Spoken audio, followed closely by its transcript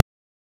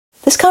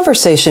This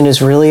conversation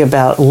is really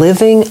about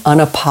living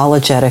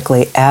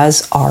unapologetically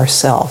as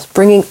ourselves,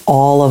 bringing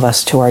all of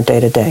us to our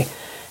day-to-day.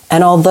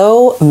 And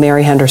although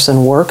Mary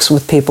Henderson works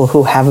with people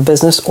who have a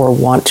business or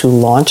want to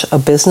launch a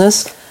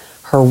business,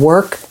 her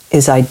work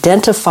is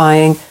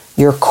identifying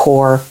your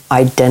core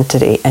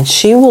identity. And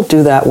she will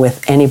do that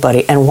with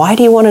anybody. And why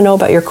do you want to know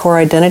about your core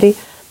identity?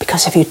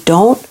 Because if you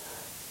don't,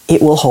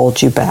 it will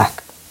hold you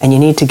back. And you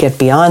need to get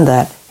beyond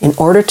that in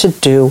order to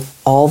do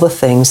all the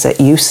things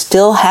that you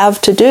still have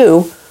to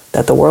do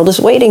that the world is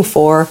waiting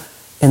for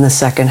in the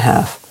second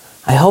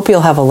half. I hope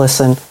you'll have a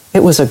listen.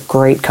 It was a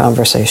great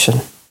conversation.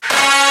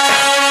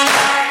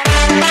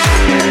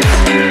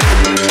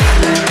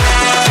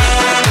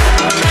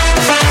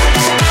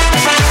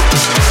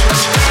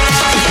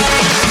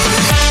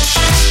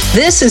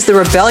 This is the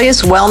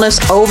Rebellious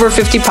Wellness Over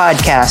 50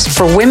 podcast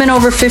for women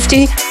over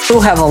 50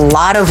 who have a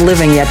lot of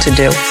living yet to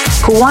do,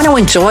 who want to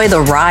enjoy the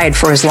ride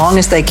for as long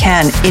as they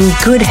can in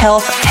good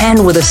health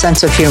and with a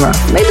sense of humor,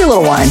 maybe a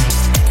little wine.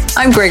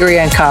 I'm Gregory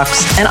Ann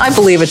Cox, and I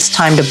believe it's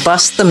time to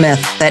bust the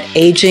myth that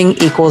aging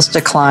equals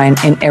decline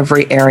in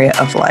every area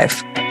of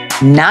life.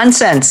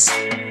 Nonsense.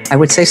 I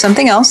would say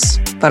something else,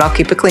 but I'll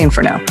keep it clean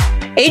for now.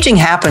 Aging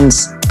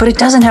happens, but it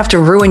doesn't have to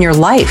ruin your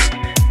life.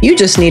 You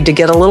just need to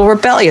get a little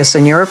rebellious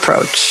in your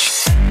approach.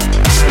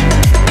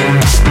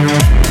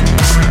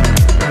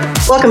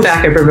 Welcome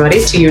back,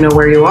 everybody, to You Know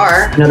Where You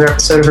Are, another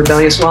episode of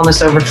Rebellious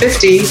Wellness Over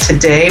 50.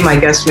 Today, my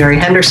guest, Mary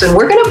Henderson,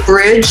 we're going to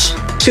bridge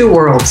two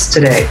worlds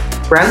today.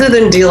 Rather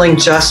than dealing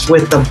just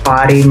with the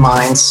body,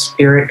 mind,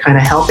 spirit, kind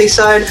of healthy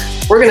side,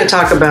 we're going to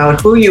talk about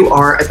who you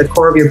are at the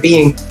core of your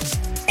being,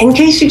 in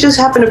case you just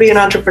happen to be an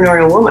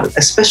entrepreneurial woman,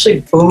 especially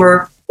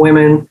boomer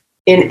women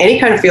in any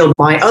kind of field.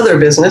 My other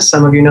business,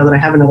 some of you know that I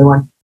have another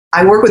one,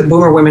 I work with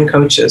boomer women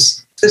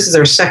coaches. This is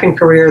their second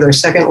career, their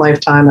second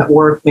lifetime at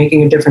work,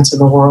 making a difference in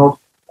the world.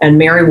 And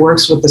Mary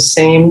works with the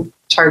same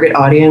target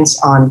audience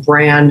on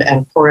brand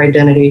and core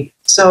identity.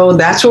 So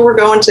that's where we're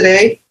going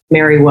today.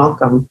 Mary,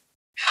 welcome.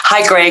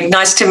 Hi, Greg.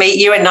 Nice to meet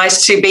you and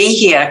nice to be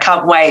here.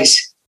 Can't wait.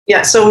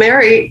 Yeah, so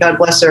Mary, God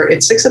bless her,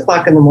 it's 6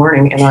 o'clock in the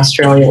morning in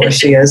Australia where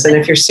she is. And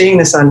if you're seeing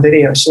this on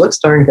video, she looks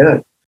darn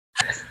good.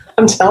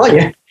 I'm telling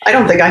you, I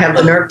don't think I have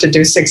the nerve to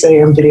do 6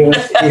 a.m. video.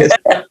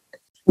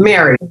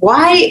 Mary,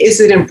 why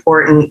is it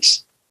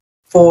important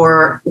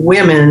for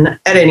women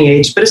at any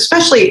age, but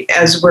especially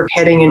as we're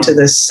heading into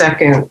the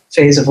second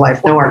phase of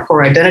life, know our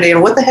core identity?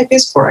 And what the heck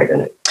is core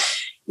identity?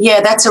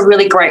 Yeah, that's a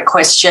really great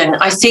question.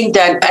 I think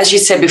that, as you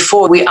said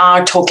before, we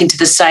are talking to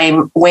the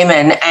same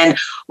women. And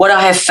what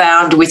I have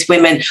found with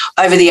women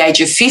over the age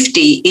of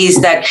 50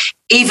 is that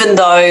even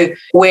though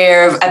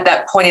we're at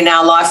that point in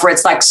our life where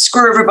it's like,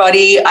 screw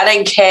everybody, I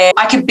don't care,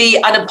 I can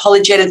be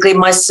unapologetically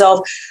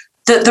myself,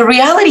 the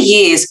reality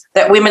is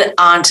that women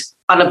aren't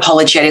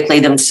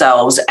unapologetically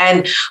themselves.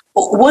 And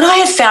what I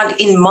have found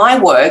in my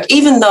work,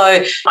 even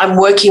though I'm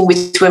working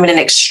with women and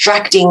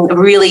extracting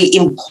really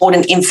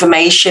important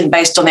information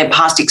based on their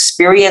past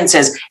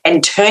experiences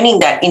and turning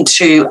that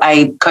into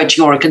a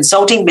coaching or a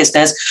consulting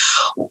business,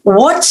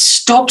 what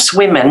stops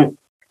women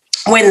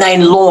when they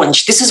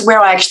launch, this is where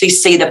I actually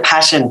see the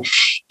pattern,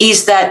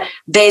 is that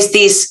there's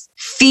this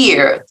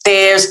fear,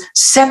 there's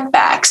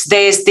setbacks,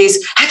 there's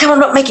this, how come I'm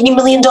not making $1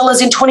 million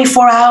in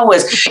 24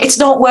 hours? It's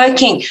not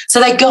working. So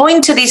they go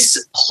into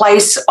this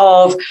place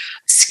of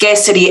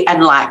scarcity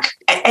and lack.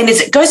 And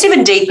it goes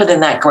even deeper than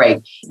that,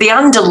 Greg. The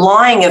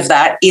underlying of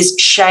that is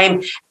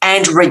shame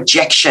and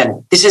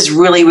rejection. This is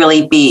really,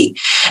 really big.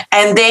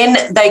 And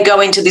then they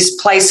go into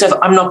this place of,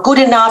 I'm not good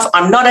enough,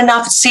 I'm not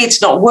enough, see,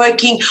 it's not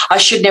working, I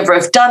should never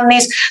have done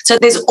this. So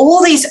there's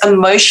all these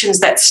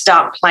emotions that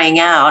start playing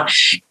out,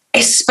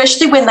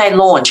 especially when they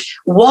launch.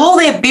 While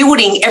they're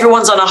building,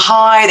 everyone's on a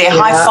high, they're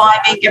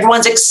high-fiving,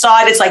 everyone's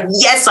excited. It's like,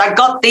 yes, I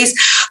got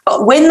this.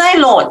 But when they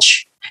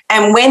launch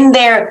and when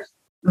they're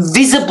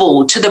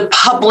visible to the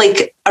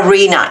public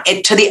arena,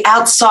 to the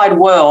outside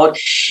world,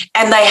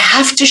 and they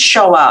have to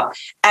show up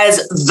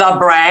as the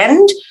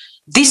brand,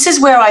 this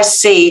is where I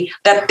see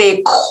that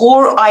their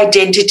core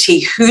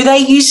identity, who they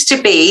used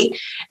to be,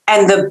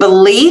 and the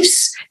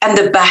beliefs and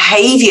the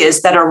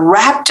behaviors that are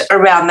wrapped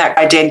around that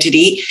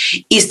identity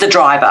is the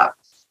driver.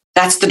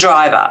 That's the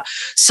driver.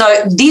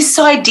 So this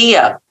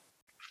idea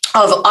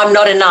of I'm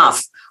not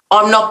enough,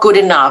 I'm not good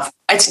enough,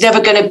 it's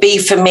never going to be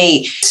for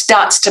me,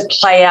 starts to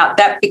play out.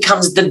 That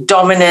becomes the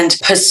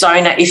dominant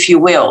persona, if you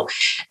will.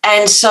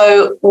 And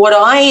so what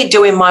I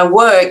do in my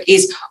work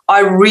is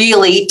I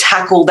really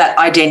tackle that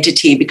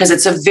identity because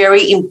it's a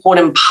very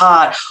important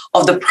part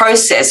of the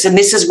process. And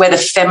this is where the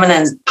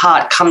feminine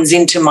part comes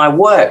into my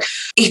work.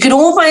 You can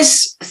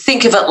almost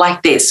think of it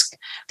like this.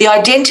 The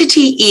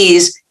identity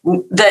is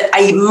that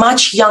a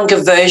much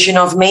younger version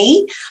of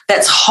me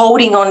that's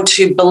holding on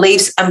to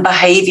beliefs and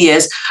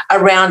behaviors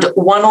around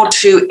one or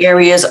two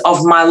areas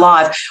of my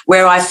life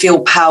where I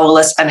feel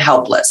powerless and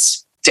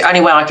helpless. It's the only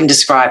way I can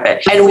describe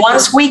it. And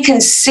once we can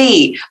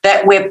see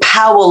that we're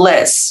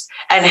powerless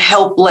and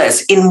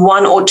helpless in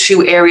one or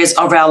two areas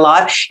of our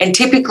life, and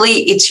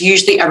typically it's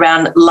usually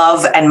around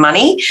love and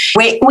money,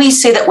 where we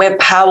see that we're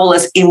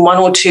powerless in one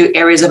or two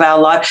areas of our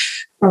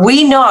life,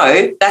 we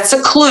know that's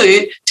a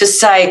clue to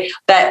say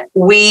that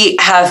we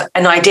have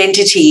an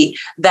identity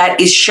that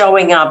is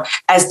showing up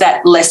as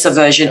that lesser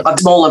version, a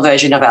smaller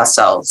version of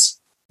ourselves.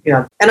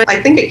 Yeah. And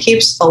I think it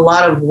keeps a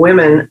lot of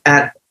women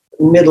at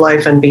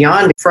midlife and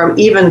beyond from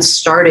even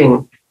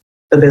starting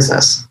the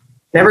business.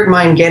 Never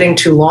mind getting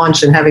to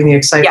launch and having the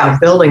excitement of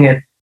building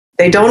it.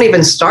 They don't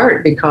even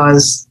start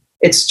because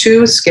it's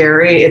too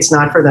scary. It's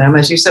not for them.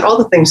 As you said, all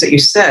the things that you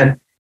said,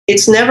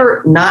 it's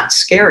never not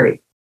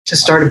scary to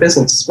start a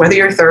business, whether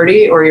you're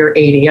 30 or you're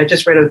 80. I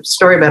just read a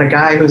story about a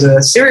guy who's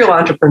a serial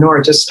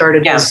entrepreneur, just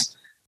started his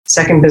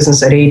second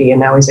business at 80, and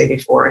now he's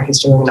 84 and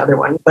he's doing another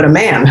one. But a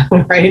man,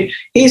 right?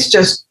 He's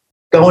just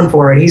going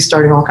for it. He's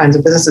starting all kinds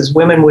of businesses.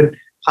 Women would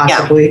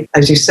possibly,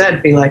 as you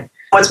said, be like,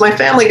 what's my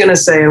family going to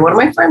say? And what are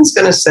my friends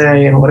going to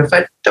say? And what if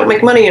I don't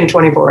make money in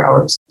 24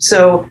 hours?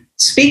 So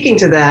speaking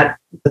to that,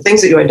 the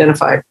things that you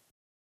identified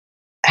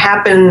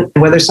happen,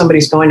 whether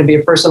somebody's going to be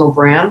a personal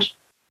brand,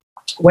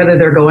 whether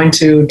they're going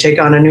to take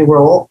on a new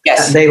role.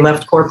 Yes. They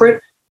left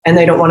corporate and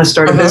they don't want to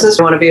start a business,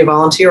 they want to be a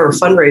volunteer or a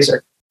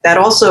fundraiser. That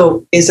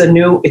also is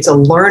it's a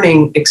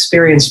learning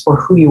experience for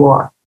who you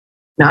are,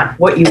 not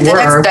what you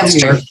were. That's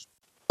true.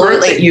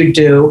 Work that you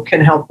do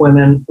can help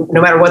women no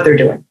matter what they're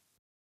doing.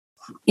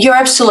 You're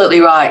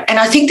absolutely right. And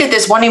I think that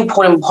there's one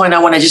important point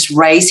I want to just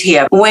raise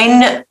here.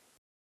 When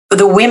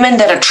the women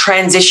that are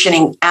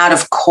transitioning out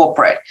of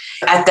corporate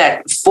at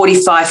that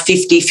 45,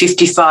 50,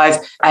 55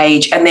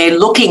 age, and they're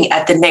looking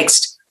at the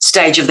next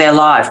stage of their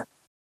life,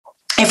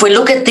 if we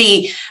look at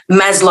the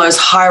Maslow's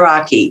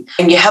hierarchy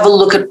and you have a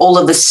look at all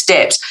of the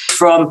steps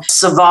from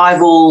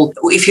survival,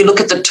 if you look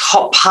at the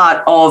top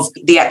part of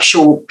the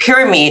actual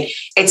pyramid,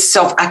 it's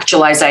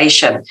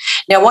self-actualization.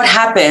 Now, what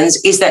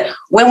happens is that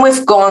when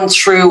we've gone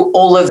through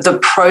all of the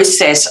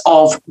process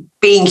of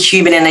being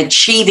human and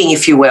achieving,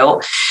 if you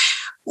will,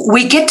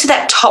 we get to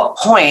that top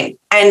point,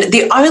 and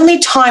the only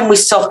time we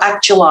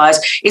self-actualize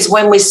is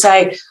when we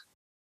say,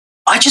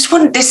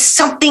 there's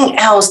something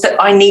else that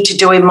I need to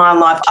do in my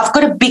life. I've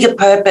got a bigger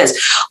purpose.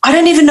 I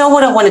don't even know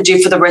what I want to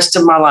do for the rest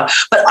of my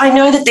life, but I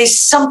know that there's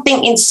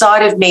something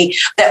inside of me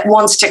that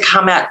wants to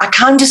come out. I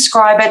can't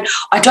describe it.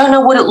 I don't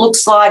know what it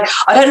looks like.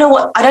 I don't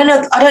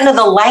know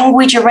the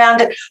language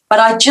around it, but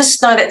I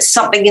just know that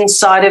something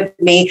inside of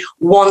me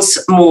wants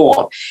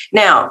more.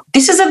 Now,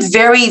 this is a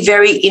very,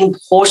 very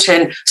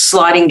important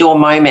sliding door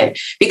moment,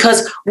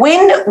 because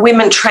when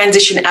women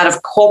transition out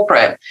of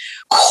corporate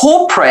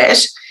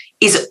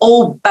is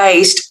all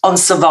based on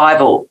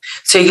survival.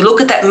 So you look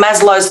at that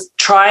Maslow's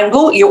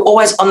triangle, you're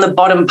always on the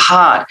bottom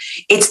part.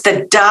 It's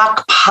the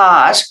dark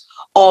part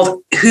of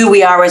who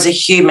we are as a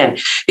human,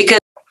 because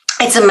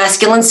it's a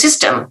masculine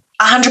system,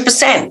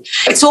 100%.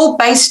 It's all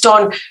based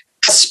on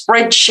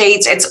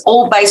spreadsheets. It's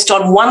all based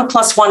on 1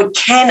 + 1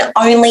 can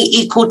only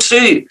equal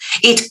 2.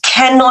 It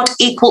cannot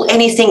equal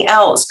anything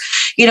else.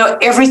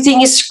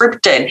 Everything is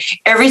scripted.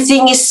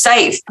 Everything is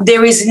safe.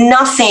 There is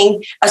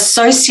nothing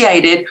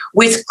associated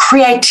with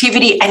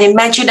creativity and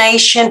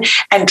imagination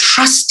and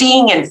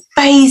trusting and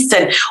faith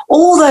and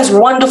all those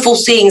wonderful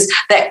things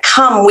that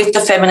come with the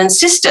feminine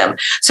system.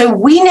 So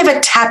we never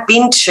tap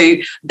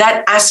into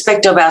that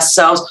aspect of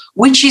ourselves,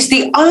 which is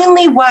the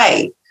only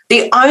way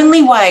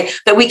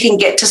that we can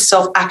get to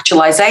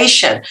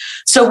self-actualization.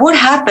 So what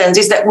happens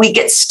is that we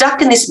get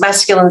stuck in this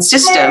masculine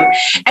system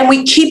and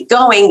we keep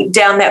going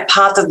down that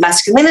path of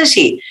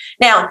masculinity.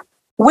 Now,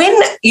 when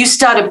you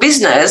start a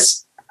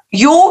business,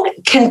 you're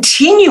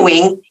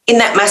continuing in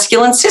that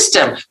masculine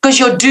system because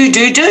you're do.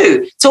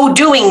 It's all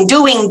doing.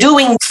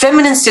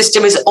 Feminine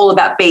system is all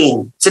about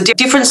being. It's a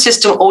different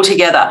system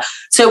altogether.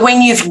 So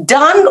when you've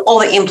done all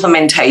the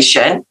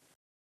implementation,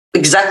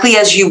 exactly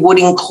as you would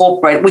in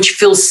corporate, which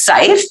feels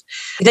safe,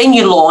 then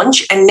you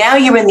launch, and now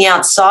you're in the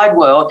outside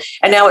world,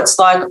 and now it's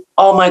like,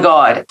 oh my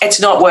God, it's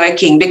not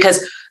working,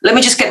 because let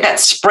me just get that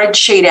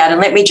spreadsheet out and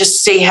let me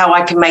just see how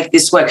I can make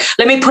this work.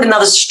 Let me put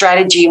another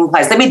strategy in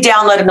place. Let me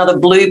download another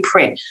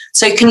blueprint.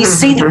 So can you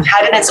see the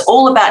pattern? It's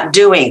all about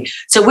doing.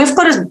 So we've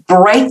got to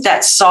break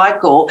that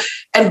cycle.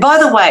 And by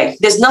the way,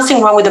 there's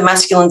nothing wrong with the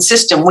masculine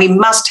system. We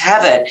must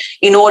have it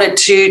in order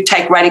to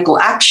take radical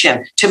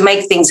action, to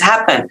make things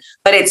happen.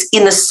 But it's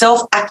in the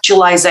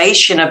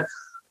self-actualization of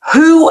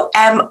who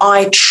am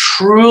I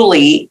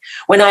truly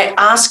when I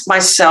ask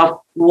myself,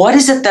 what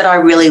is it that I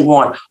really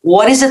want?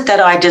 What is it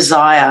that I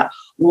desire?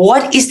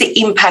 What is the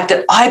impact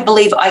that I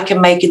believe I can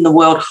make in the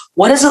world?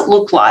 What does it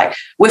look like?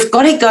 We've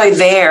got to go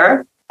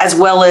there as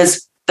well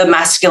as the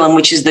masculine,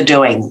 which is the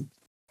doing.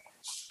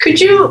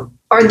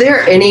 Are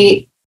there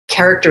any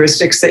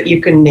characteristics that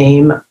you can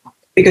name,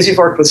 because you've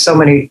worked with so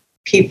many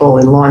people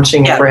in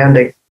launching and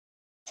branding,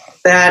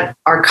 that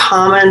are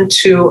common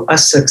to a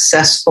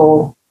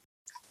successful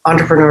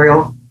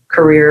entrepreneurial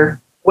career,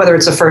 whether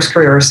it's a first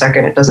career or a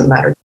second, it doesn't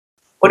matter?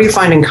 What do you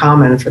find in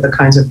common for the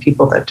kinds of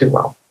people that do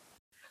well?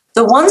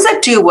 The ones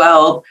that do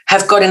well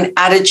have got an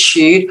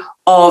attitude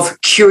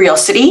of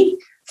curiosity,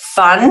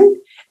 fun,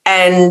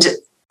 and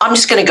I'm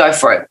just going to go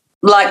for it.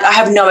 Like, I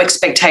have no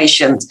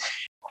expectations.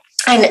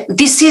 And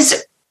this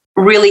is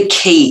really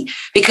key,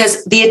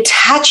 because the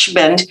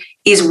attachment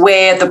is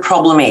where the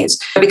problem is.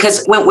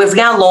 Because when we've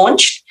now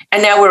launched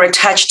and now we're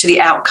attached to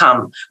the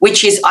outcome,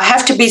 which is I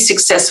have to be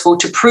successful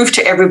to prove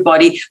to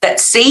everybody that,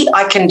 see,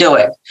 I can do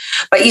it.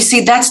 But you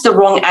see, that's the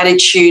wrong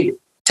attitude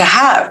to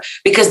have,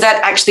 because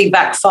that actually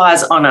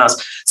backfires on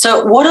us.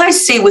 So what I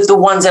see with the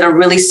ones that are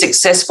really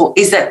successful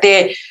is that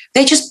they're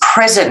just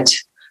present.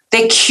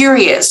 They're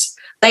curious.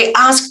 They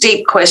ask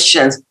deep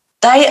questions.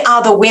 They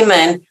are the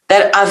women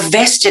that are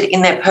vested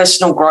in their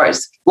personal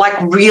growth, like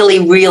really,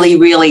 really,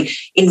 really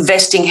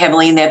investing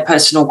heavily in their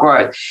personal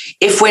growth.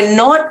 If we're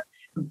not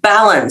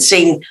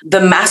balancing the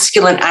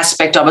masculine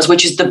aspect of us,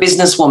 which is the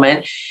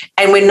businesswoman,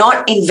 and we're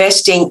not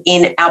investing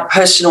in our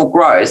personal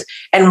growth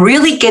and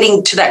really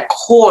getting to that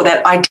core,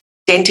 that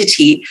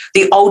identity,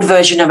 the old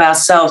version of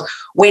ourselves,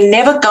 we're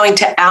never going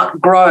to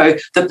outgrow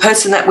the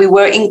person that we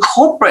were in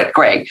corporate,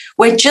 Greg.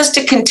 We're just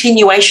a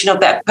continuation of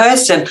that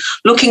person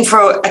looking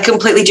for a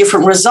completely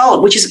different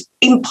result, which is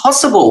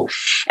impossible.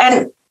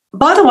 And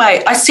by the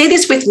way, I see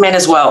this with men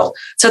as well.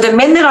 So the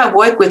men that I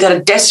work with that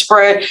are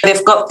desperate,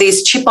 they've got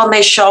this chip on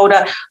their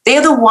shoulder,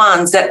 they're the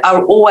ones that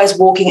are always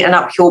walking an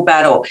uphill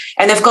battle.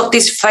 And they've got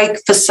this fake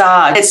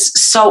facade.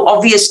 It's so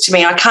obvious to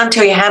me. I can't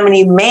tell you how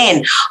many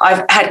men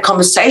I've had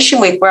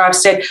conversation with where I've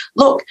said,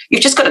 look,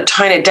 you've just got to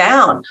tone it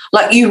down.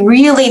 Like, you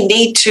really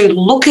need to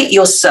look at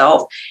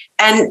yourself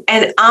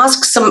and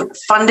ask some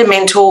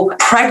fundamental,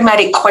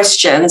 pragmatic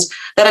questions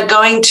that are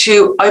going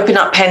to open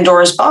up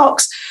Pandora's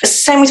box. It's the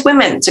same with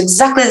women. It's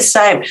exactly the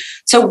same.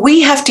 So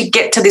we have to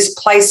get to this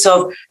place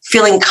of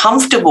feeling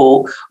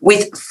comfortable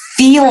with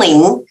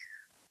feeling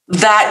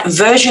that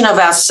version of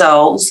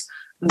ourselves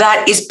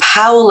that is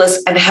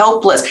powerless and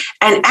helpless,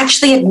 and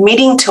actually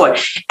admitting to it.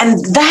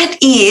 And that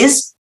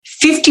is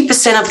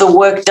 50% of the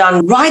work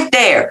done right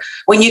there,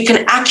 when you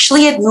can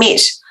actually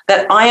admit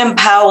that I am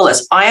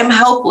powerless, I am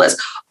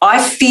helpless,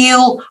 I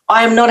feel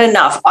I am not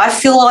enough, I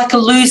feel like a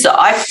loser,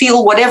 I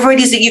feel whatever it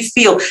is that you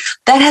feel.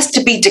 That has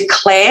to be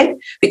declared,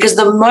 because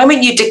the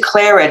moment you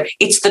declare it,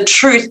 it's the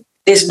truth.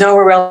 There's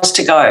nowhere else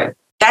to go.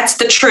 That's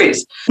the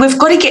truth. We've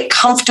got to get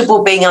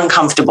comfortable being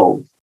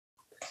uncomfortable.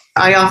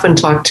 I often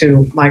talk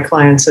to my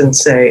clients and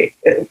say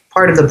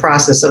part of the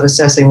process of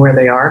assessing where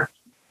they are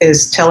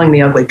is telling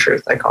the ugly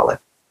truth, I call it.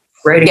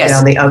 Writing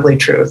down the ugly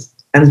truth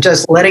and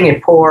just letting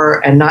it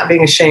pour and not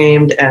being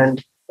ashamed.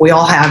 And we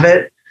all have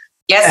it.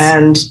 Yes.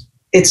 And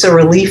it's a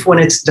relief when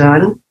it's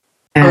done.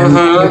 And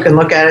you can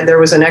look at it. There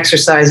was an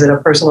exercise at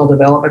a personal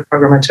development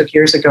program I took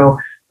years ago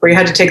where you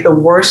had to take the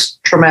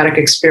worst traumatic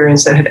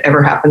experience that had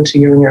ever happened to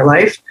you in your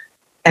life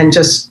and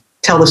just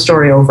tell the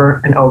story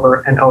over and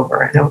over and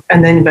over and over.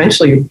 And then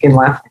eventually you begin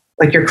laughing.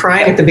 Like, you're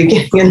crying at the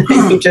beginning and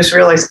then you just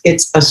realize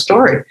it's a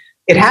story.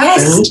 It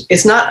happened. Yes.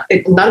 It's not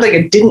like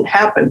it didn't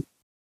happen.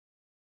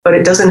 But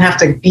it doesn't have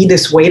to be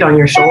this weight on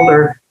your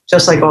shoulder,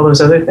 just like all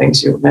those other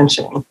things you were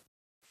mentioning.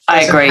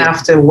 I agree. It doesn't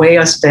have to weigh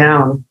us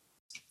down.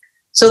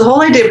 So the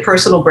whole idea of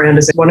personal brand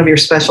is one of your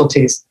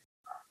specialties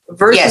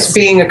versus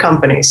being a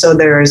company. So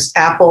there's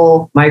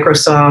Apple,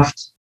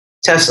 Microsoft,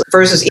 Tesla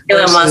versus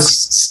Elon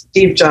Musk,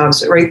 Steve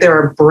Jobs. Right? There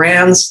are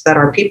brands that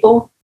are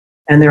people,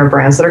 and there are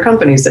brands that are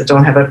companies that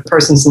don't have a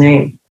person's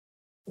name.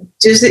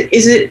 Is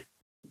it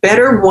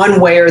better one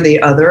way or the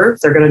other?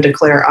 They're going to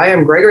declare, I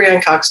am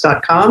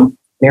GregoryAnnCox.com,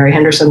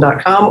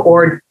 MaryHenderson.com,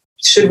 or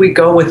should we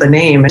go with a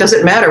name? It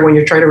doesn't matter when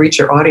you're trying to reach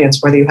your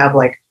audience, whether you have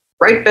like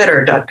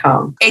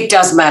WriteBetter.com. It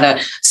does matter.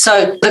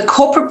 So the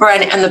corporate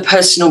brand and the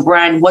personal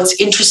brand, what's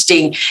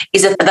interesting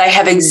is that they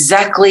have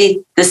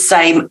exactly the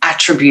same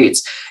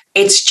attributes.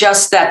 It's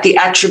just that the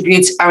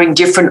attributes are in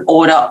different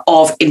order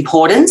of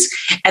importance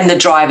and the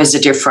drivers are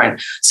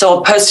different. So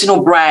a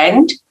personal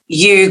brand,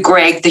 you,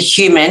 Greg, the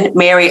human,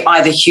 Mary,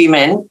 I, the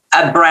human,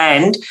 a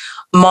brand,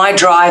 my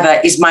driver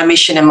is my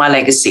mission and my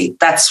legacy.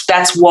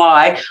 That's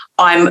why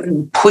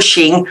I'm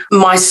pushing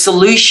my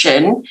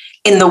solution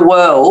in the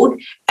world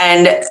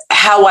and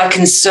how I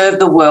can serve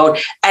the world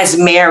as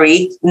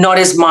Mary, not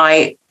as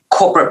my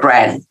corporate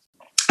brand.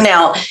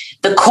 Now,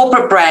 the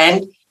corporate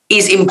brand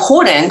is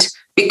important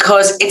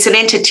because it's an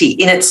entity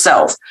in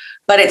itself,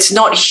 but it's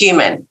not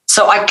human.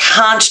 So I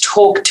can't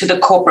talk to the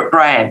corporate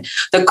brand.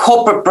 The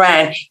corporate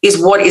brand is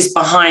what is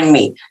behind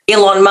me.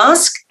 Elon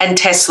Musk and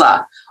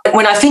Tesla.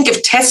 When I think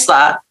of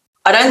Tesla,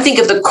 I don't think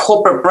of the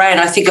corporate brand,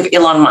 I think of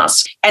Elon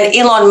Musk. And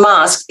Elon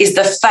Musk is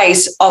the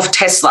face of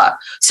Tesla.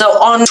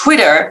 So on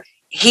Twitter,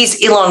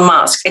 he's Elon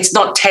Musk. It's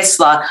not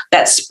Tesla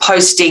that's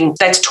posting,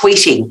 that's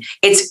tweeting.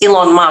 It's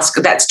Elon Musk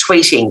that's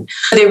tweeting.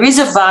 There is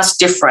a vast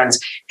difference.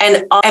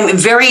 And I'm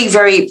very,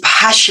 very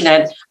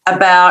passionate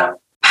about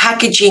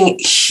packaging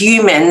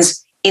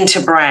humans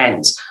into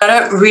brands. I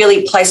don't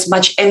really place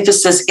much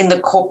emphasis in the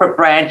corporate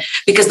brand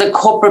because the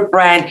corporate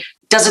brand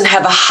doesn't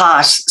have a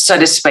heart, so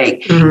to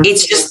speak. Mm-hmm.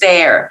 It's just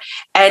there.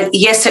 And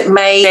yes, it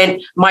may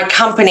be my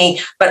company,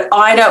 but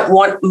I don't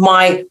want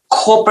my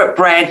corporate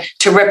brand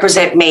to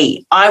represent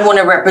me. I want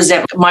to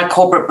represent my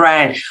corporate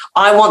brand.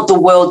 I want the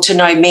world to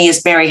know me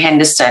as Mary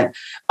Henderson.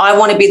 I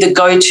want to be the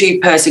go-to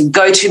person,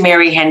 go to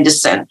Mary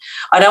Henderson.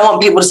 I don't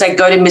want people to say,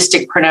 go to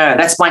Mysticpreneur.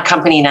 That's my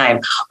company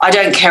name. I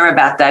don't care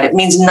about that. It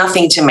means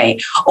nothing to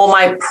me. Or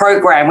my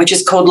program, which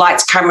is called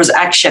Lights, Cameras,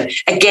 Action.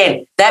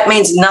 Again, that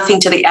means nothing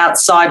to the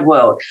outside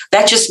world.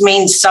 That just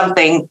means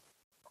something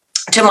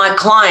to my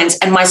clients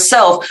and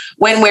myself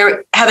when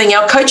we're having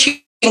our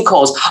coaching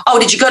calls. Oh,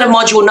 did you go to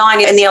module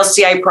 9 in the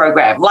LCA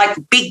program? Like,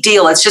 big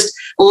deal. It's just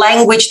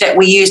language that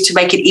we use to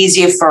make it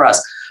easier for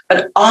us.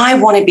 But I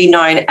want to be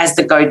known as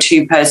the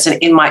go-to person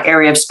in my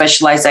area of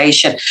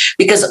specialization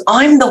because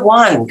I'm the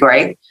one,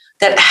 Greg,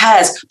 that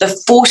has the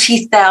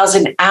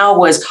 40,000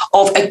 hours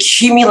of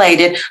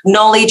accumulated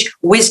knowledge,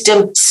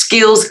 wisdom,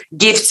 skills,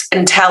 gifts,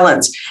 and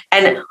talents.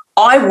 And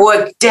I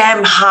work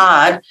damn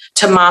hard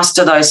to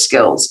master those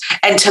skills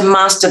and to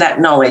master that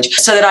knowledge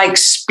so that I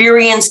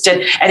experienced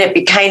it and it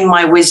became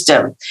my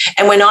wisdom.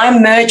 And when I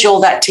merge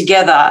all that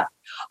together,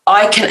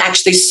 I can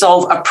actually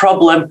solve a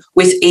problem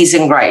with ease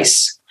and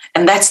grace.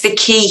 And that's the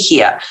key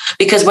here,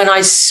 because when I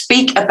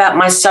speak about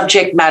my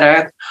subject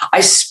matter,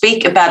 I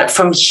speak about it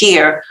from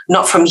here,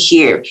 not from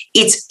here.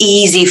 It's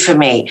easy for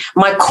me.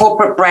 My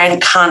corporate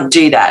brand can't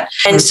do that.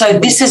 And so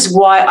this is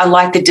why I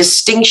like the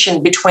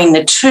distinction between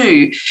the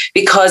two,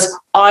 because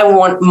I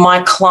want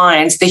my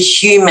clients, the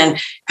human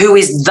who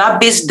is the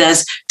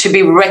business, to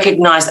be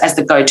recognized as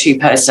the go-to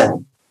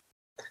person.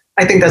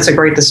 I think that's a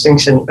great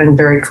distinction and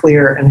very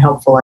clear and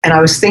helpful. And I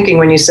was thinking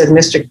when you said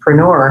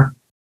Mysticpreneur,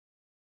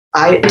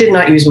 I did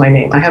not use my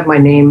name. I have my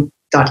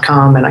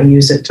name.com and I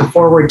use it to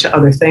forward to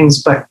other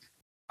things. But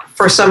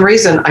for some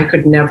reason, I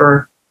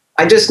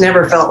just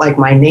never felt like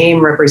my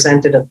name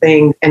represented a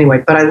thing.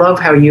 Anyway, but I love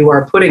how you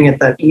are putting it,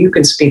 that you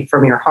can speak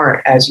from your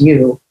heart as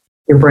you.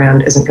 Your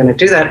brand isn't going to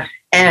do that.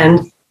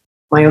 And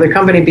my other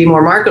company, Be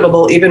More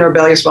Marketable, even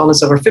Rebellious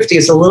Wellness Over 50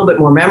 is a little bit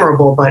more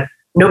memorable, but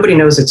nobody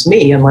knows it's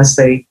me unless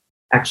they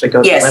actually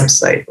go to the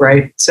website,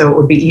 right? So it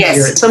would be easier.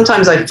 Yes.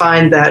 Sometimes I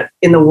find that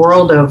in the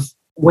world of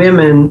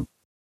women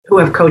who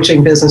have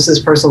coaching businesses,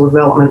 personal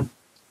development,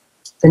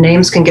 the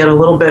names can get a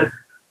little bit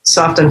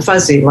soft and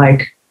fuzzy,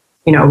 like,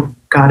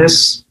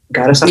 goddess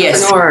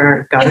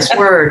entrepreneur, goddess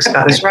works,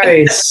 goddess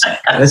writes,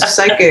 goddess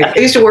psychic. I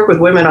used to work with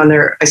women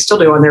I still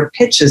do, on their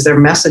pitches, their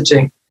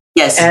messaging.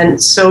 Yes.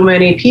 And so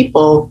many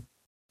people,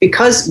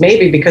 because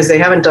they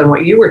haven't done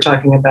what you were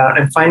talking about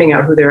and finding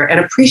out who they are and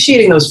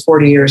appreciating those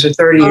 40 years or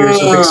 30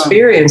 years of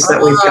experience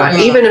that we've got,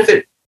 even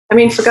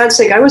if for God's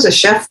sake, I was a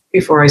chef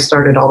before I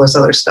started all this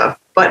other stuff.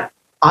 But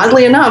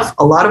oddly enough,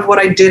 a lot of what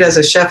I did as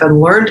a chef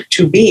and learned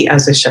to be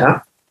as a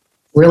chef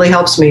really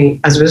helps me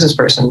as a business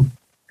person.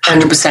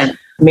 And 100%.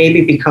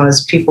 Maybe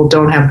because people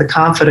don't have the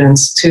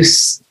confidence to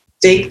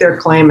stake their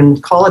claim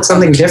and call it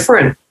something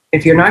different.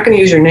 If you're not going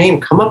to use your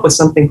name, come up with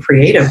something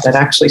creative that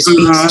actually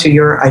speaks to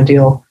your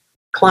ideal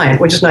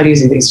client, which is not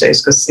easy these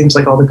days because it seems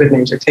like all the good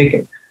names are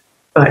taken.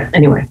 But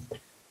anyway,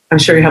 I'm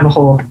sure you have a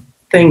whole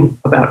thing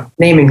about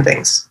naming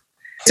things.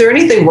 Is there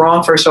anything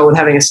wrong, first of all, with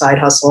having a side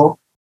hustle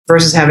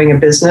versus having a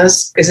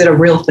business? Is it a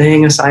real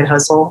thing, a side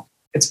hustle?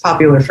 It's a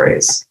popular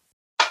phrase.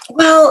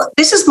 Well,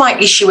 this is my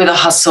issue with a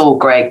hustle,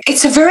 Greg.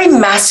 It's a very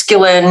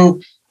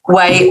masculine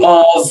way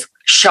of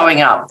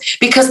showing up,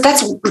 because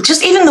that's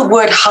just even the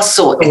word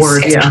hustle.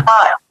 It's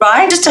hard,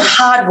 right? Just a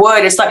hard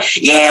word. It's like,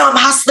 I'm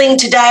hustling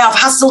today. I've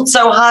hustled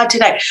so hard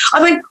today.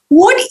 I mean,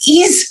 what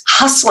is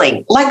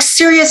hustling? Like,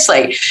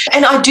 seriously.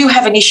 And I do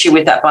have an issue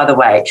with that, by the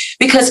way,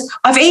 because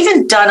I've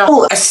even done a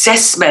whole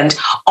assessment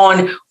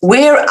on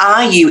where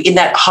are you in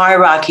that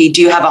hierarchy?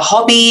 Do you have a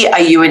hobby? Are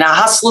you in a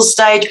hustle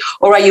stage,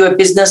 or are you a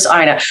business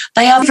owner?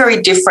 They are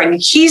very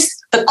different. Here's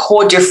the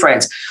core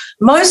difference.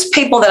 Most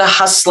people that are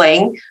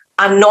hustling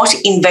are not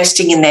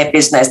investing in their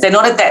business. They're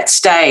not at that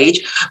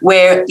stage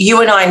where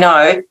you and I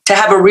know to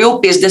have a real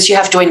business, you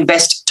have to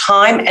invest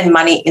time and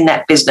money in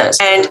that business.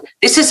 And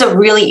this is a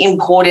really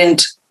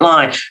important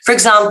line. For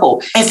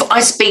example, if I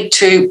speak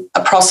to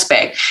a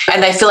prospect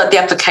and they fill out the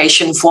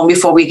application form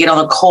before we get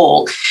on a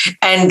call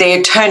and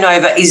their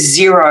turnover is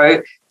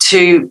 $0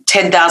 to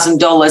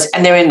 $10,000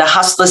 and they're in the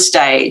hustler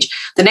stage,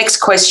 the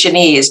next question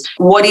is,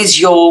 what is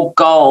your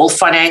goal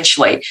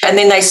financially? And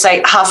then they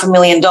say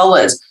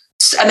 $500,000.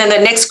 And then the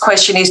next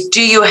question is,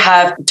 do you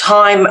have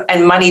time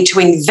and money to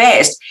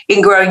invest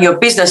in growing your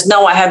business?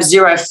 No, I have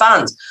zero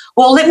funds.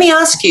 Well, let me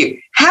ask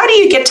you, how do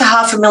you get to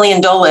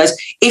 $500,000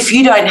 if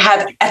you don't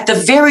have, at the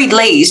very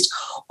least,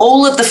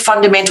 all of the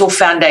fundamental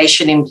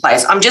foundation in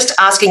place? I'm just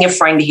asking a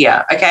friend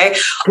here, okay?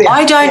 Yeah.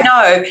 I don't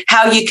know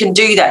how you can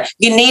do that.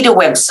 You need a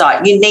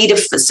website. You need a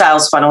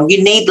sales funnel.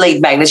 You need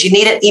lead magnets. You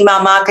need an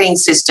email marketing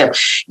system.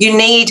 You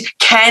need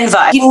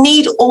Canva. You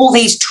need all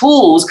these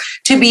tools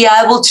to be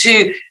able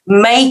to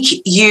make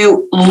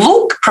you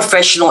look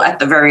professional at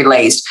the very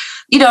least.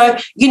 You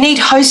need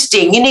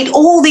hosting. You need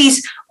all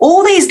these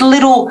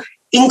little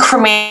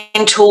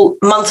incremental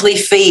monthly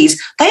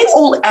fees. They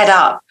all add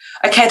up.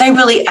 Okay, they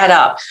really add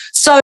up.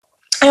 So,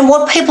 and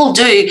what people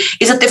do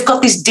is that they've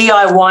got this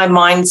DIY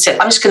mindset.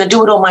 I'm just going to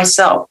do it all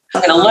myself.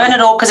 I'm going to learn it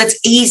all because it's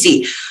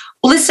easy.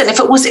 Well, listen, if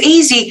it was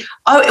easy,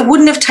 it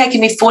wouldn't have taken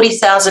me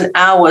 40,000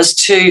 hours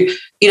to,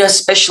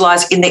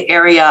 specialize in the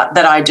area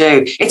that I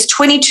do. It's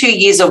 22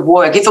 years of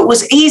work. If it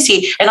was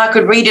easy and I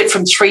could read it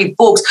from 3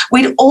 books,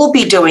 we'd all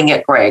be doing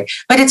it, Greg.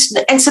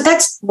 And so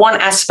that's one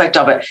aspect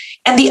of it.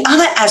 And the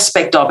other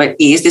aspect of it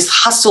is this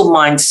hustle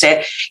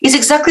mindset is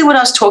exactly what I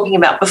was talking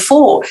about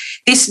before.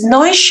 This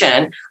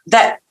notion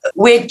that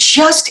we're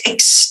just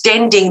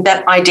extending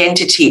that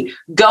identity,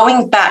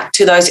 going back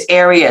to those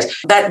areas,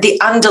 that the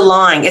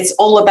underlying, it's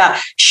all about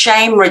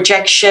shame,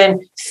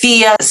 rejection,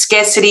 fear,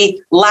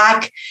 scarcity,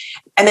 lack.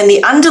 And then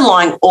the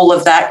underlying all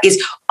of that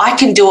is I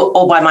can do it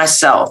all by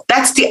myself.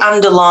 That's the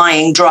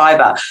underlying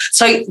driver.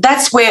 So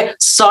that's where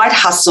side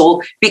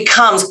hustle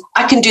becomes,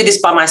 I can do this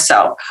by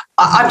myself.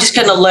 I'm just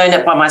going to learn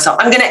it by myself.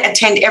 I'm going to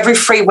attend every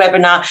free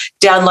webinar,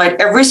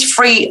 download every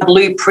free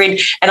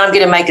blueprint, and I'm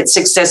going to make it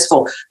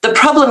successful. The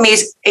problem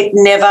is it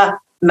never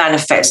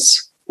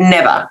manifests.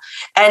 Never.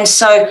 And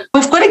so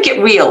we've got to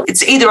get real.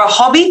 It's either a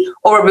hobby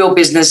or a real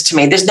business to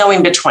me. There's no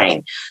in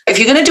between. If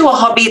you're going to do a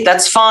hobby,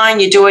 that's fine.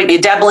 You do it, you're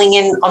dabbling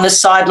in on the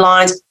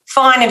sidelines,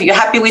 fine. If you're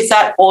happy with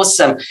that,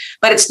 awesome.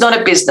 But it's not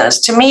a business.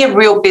 To me, a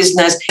real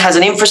business has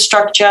an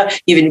infrastructure.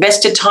 You've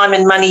invested time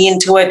and money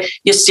into it.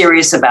 You're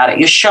serious about it.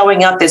 You're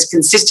showing up. There's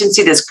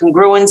consistency, there's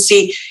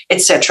congruency,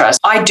 etc.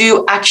 I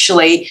do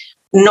actually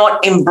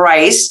not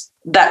embrace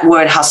that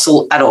word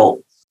hustle at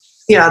all.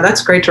 Yeah,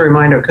 that's great to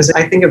remind her because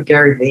I think of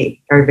Gary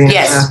Vee. Gary Vee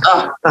yes. is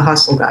the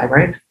hustle guy,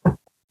 right?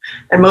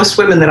 And most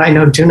women that I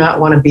know do not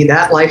want to be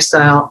that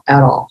lifestyle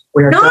at all.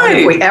 We are done.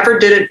 If we ever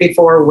did it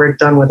before, we're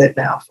done with it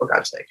now, for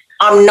God's sake.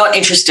 I'm not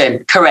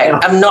interested.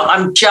 Correct. Yeah.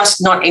 I'm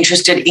just not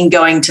interested in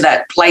going to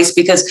that place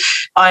because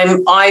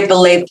I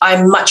believe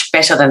I'm much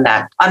better than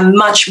that. I'm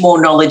much more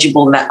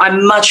knowledgeable than that.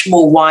 I'm much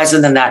more wiser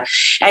than that.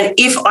 And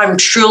if I'm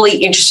truly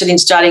interested in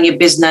starting a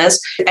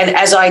business, and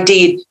as I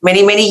did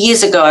many, many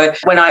years ago,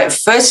 when I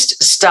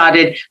first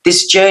started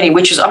this journey,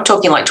 which was, I'm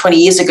talking like 20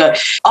 years ago,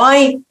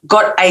 I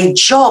got a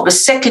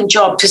second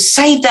job to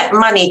save that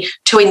money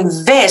to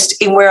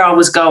invest in where I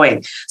was going.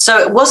 So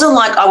it wasn't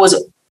like I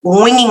was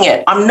winging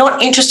it. I'm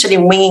not interested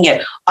in winging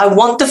it. I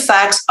want the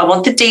facts. I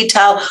want the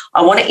detail.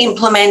 I want to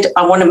implement.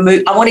 I want to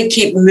move. I want to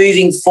keep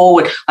moving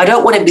forward. I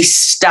don't want to be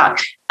stuck.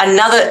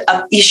 Another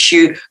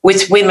issue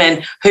with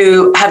women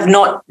who have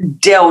not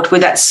dealt with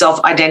that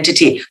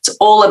self-identity. It's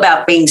all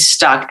about being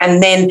stuck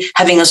and then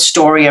having a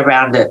story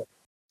around it.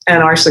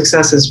 And our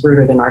success is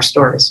rooted in our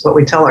stories, what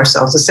we tell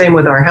ourselves. The same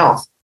with our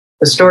health.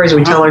 The stories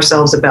we tell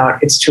ourselves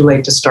about it's too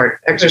late to start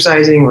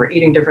exercising or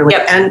eating differently.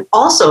 Yep. And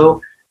also,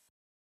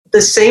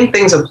 the same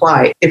things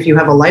apply. If you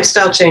have a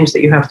lifestyle change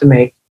that you have to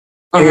make,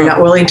 and you're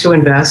not willing to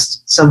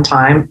invest some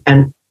time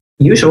and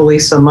usually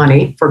some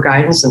money for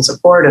guidance and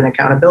support and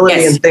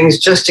accountability and things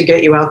just to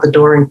get you out the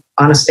door and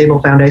on a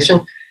stable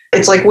foundation,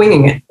 it's like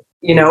winging it.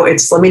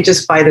 It's let me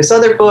just buy this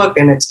other book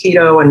and it's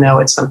keto and now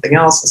it's something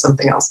else and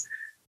something else.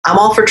 I'm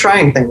all for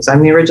trying things.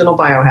 I'm the original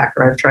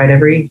biohacker. I've tried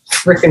every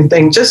freaking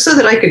thing just so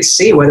that I could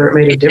see whether it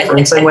made a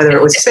difference and whether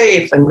it was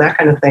safe and that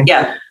kind of thing.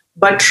 Yeah.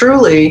 But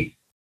truly,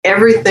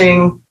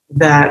 everything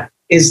that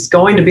is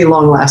going to be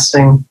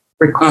long-lasting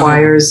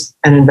requires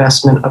an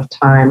investment of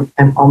time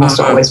and almost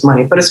always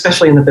money, but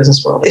especially in the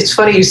business world. It's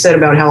funny you said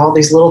about how all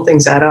these little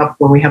things add up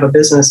when we have a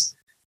business.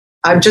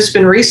 I've just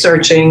been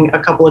researching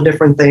a couple of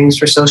different things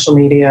for social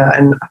media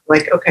and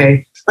like,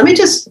 okay, let me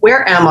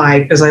where am I?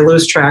 Because I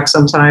lose track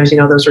sometimes,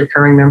 those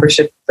recurring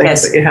membership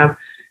things that you have.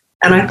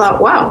 And I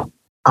thought, wow,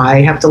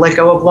 I have to let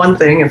go of one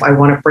thing if I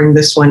want to bring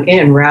this one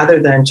in rather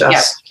than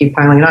just keep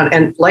piling it on.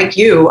 And like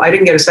you, I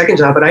didn't get a second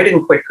job, but I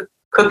didn't quit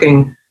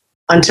cooking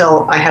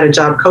until I had a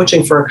job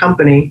coaching for a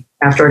company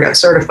after I got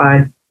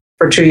certified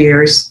for 2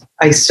 years.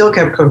 I still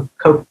kept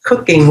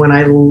cooking when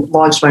I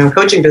launched my own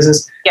coaching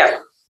business. Yeah.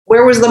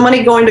 Where was the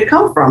money going to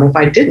come from if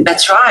I didn't?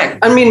 That's right.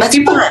 I mean,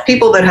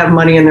 people that have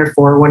money in their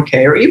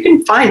 401k, or you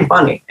can find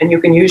money and you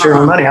can use your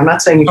own money. I'm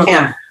not saying you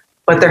can't,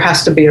 but there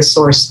has to be a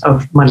source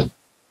of money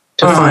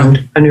to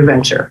fund a new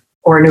venture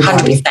or a new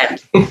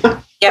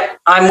 100%.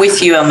 Yep, I'm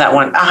with you on that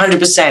one,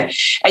 100%.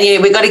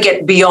 And we've got to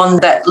get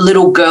beyond that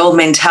little girl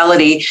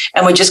mentality,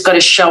 and we just got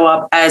to show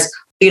up as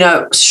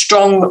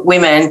strong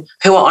women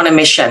who are on a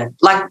mission.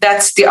 Like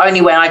that's the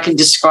only way I can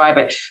describe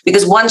it.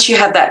 Because once you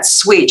have that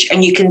switch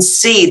and you can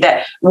see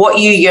that what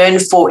you yearn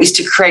for is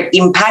to create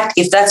impact,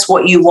 if that's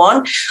what you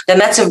want, then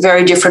that's a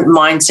very different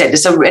mindset.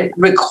 So it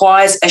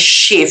requires a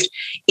shift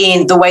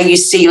in the way you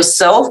see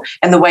yourself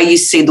and the way you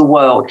see the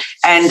world.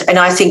 And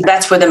I think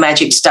that's where the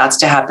magic starts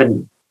to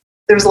happen.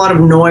 There's a lot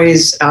of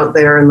noise out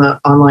there in the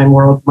online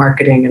world,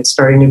 marketing and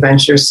starting new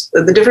ventures.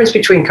 The difference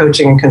between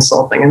coaching and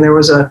consulting. And there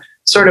was a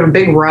sort of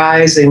big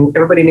rise in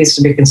everybody needs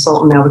to be a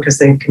consultant now because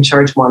they can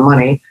charge more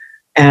money.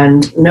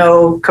 And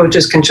no,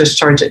 coaches can just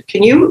charge it.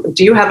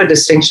 Do you have a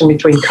distinction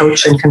between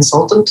coach and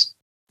consultant?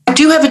 I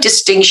do have a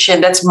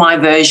distinction. That's my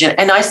version.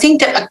 And I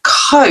think that a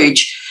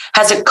coach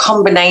has a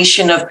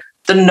combination of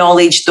the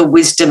knowledge, the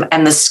wisdom,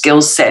 and the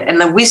skill set. And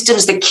the wisdom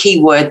is the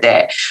key word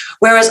there.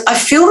 Whereas I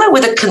feel that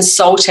with a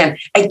consultant,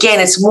 again,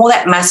 it's more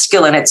that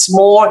masculine. It's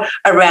more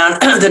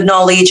around the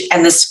knowledge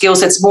and the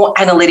skills. It's more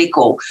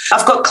analytical.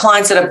 I've got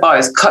clients that are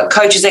both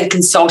coaches and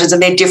consultants,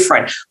 and they're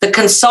different. The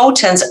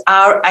consultants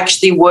are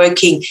actually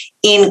working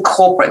in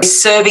corporate,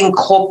 serving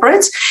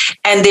corporates,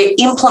 and they're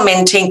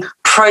implementing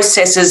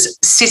processes,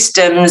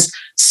 systems,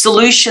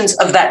 solutions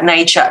of that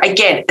nature.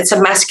 Again, it's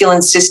a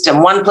masculine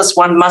system. 1 +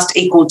 1 must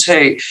equal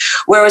 2.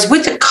 Whereas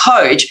with the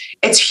coach,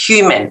 it's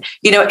human.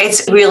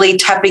 It's really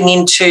tapping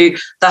into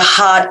the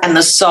heart and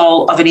the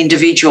soul of an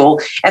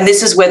individual. And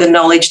this is where the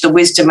knowledge, the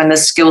wisdom, and the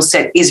skill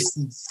set is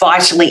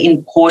vitally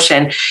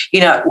important.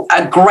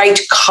 A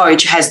great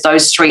coach has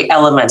those 3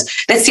 elements.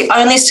 That's the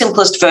only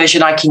simplest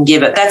version I can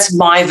give it. That's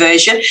my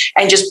version.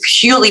 And just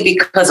purely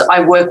because I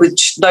work with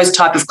those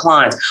type of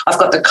clients. I've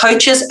got the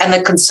coaches and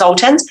the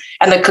consultants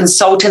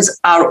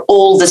are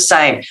all the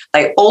same.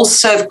 They all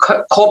serve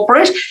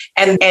corporate,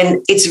 and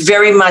it's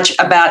very much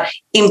about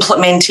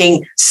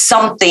implementing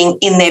something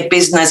in their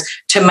business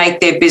to make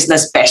their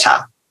business better.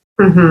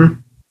 Mm-hmm.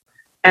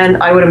 And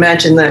I would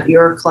imagine that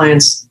your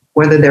clients,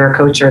 whether they're a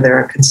coach or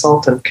they're a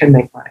consultant, can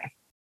make money.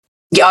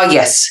 Oh,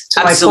 yes.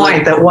 To absolutely. my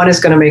point that one is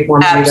going to make more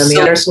money than the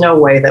other. There's no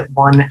way that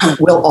one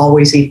will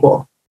always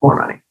equal more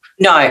money.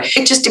 No,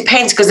 it just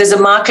depends because there's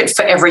a market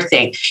for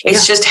everything.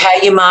 It's just how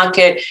you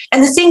market.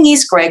 And the thing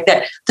is, Greg,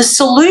 that the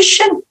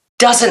solution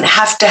doesn't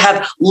have to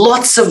have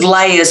lots of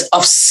layers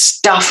of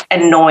stuff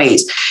and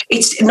noise.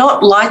 It's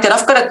not like that.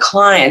 I've got a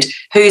client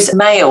who's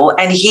male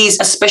and he's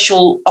a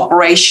special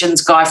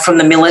operations guy from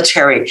the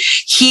military.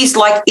 He's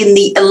like in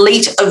the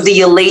elite of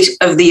the elite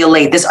of the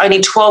elite. There's only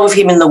 12 of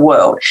him in the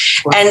world.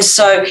 Wow. And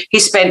so he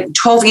spent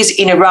 12 years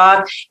in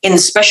Iraq in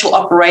special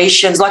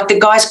operations. Like the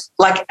guy's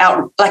like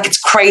it's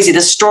crazy. The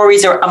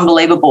stories are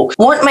unbelievable.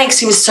 What makes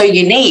him so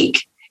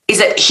unique is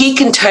that he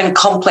can turn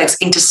complex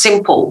into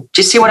simple.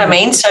 Do you see what I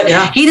mean? So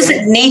he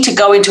doesn't need to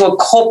go into a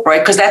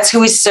corporate, because that's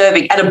who he's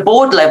serving, at a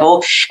board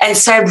level and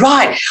say,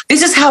 right,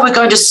 this is how we're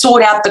going to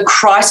sort out the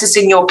crisis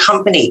in your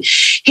company.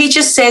 He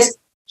just says,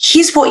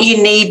 here's what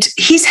you need.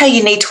 Here's how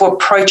you need to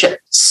approach it.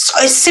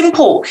 So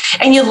simple.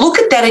 And you look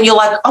at that and you're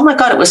like, oh my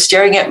God, it was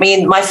staring at me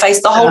in my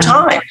face the whole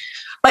time.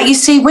 But you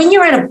see, when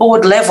you're at a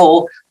board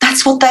level,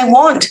 that's what they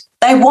want.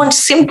 They want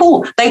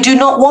simple. They do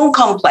not want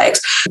complex,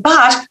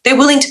 but they're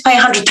willing to pay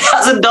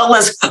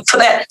 $100,000 for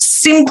that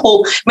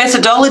simple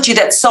methodology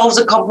that solves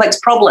a complex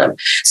problem.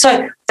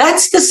 So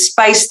that's the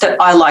space that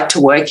I like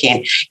to work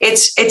in.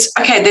 It's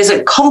okay, there's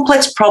a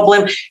complex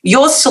problem.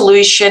 Your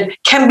solution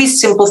can be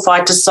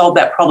simplified to solve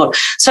that problem.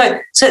 So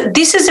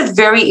this is a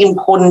very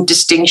important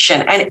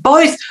distinction. And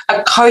both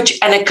a coach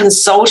and a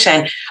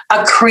consultant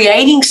are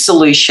creating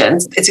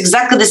solutions. It's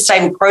exactly the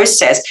same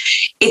process.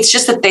 It's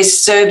just that they're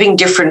serving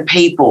different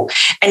people.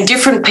 And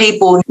different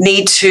people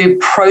need to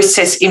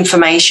process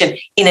information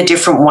in a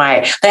different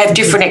way. They have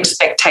different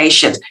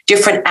expectations,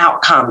 different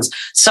outcomes.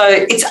 So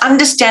it's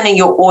understanding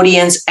your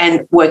audience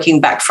and working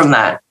back from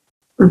that.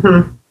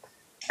 Mm-hmm.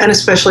 And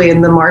especially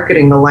in the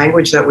marketing, the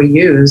language that we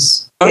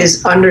use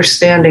is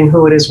understanding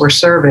who it is we're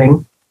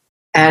serving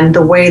and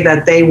the way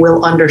that they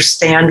will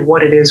understand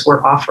what it is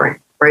we're offering.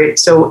 Right.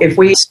 So if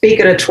we speak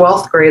at a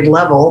 12th grade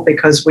level,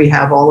 because we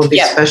have all of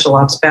these special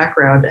ops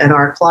background and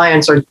our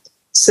clients are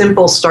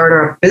simple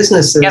startup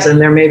businesses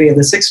and they're maybe in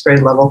the 6th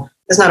grade level,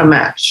 it's not a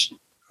match.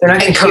 They're not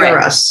going to hear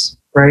us.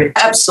 Right.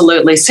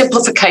 Absolutely.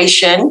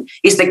 Simplification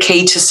is the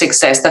key to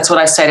success. That's what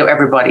I say to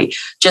everybody.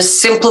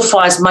 Just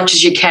simplify as much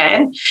as you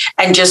can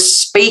and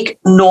just speak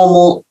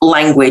normal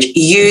language.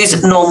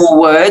 Use normal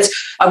words.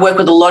 I work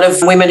with a lot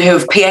of women who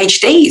have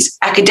PhDs,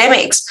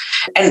 academics,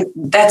 and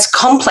that's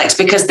complex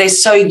because they're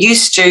so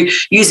used to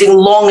using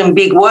long and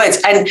big words.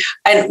 And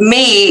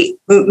me,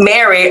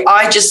 Mary,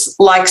 I just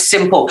like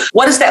simple.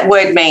 What does that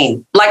word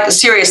mean? Like,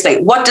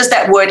 seriously, what does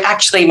that word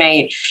actually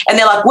mean? And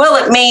they're like, well,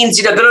 it means,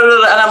 and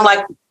I'm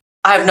like,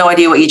 I have no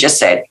idea what you just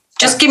said.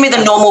 Just give me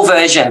the normal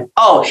version.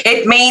 Oh,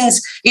 it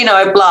means,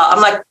 blah. I'm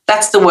like,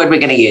 that's the word we're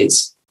going to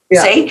use.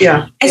 Yeah, See?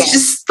 Yeah. It's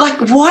just like,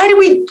 why do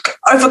we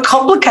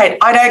overcomplicate?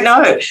 I don't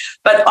know.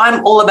 But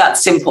I'm all about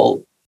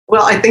simple.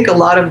 Well, I think a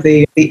lot of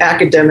the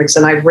academics,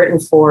 and I've written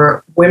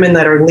for women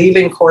that are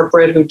leaving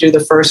corporate who do the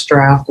first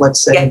draft,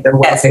 let's say their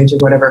web page or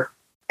whatever,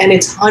 and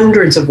it's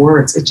hundreds of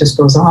words. It just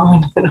goes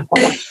on and on.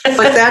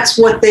 But that's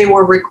what they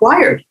were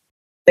required.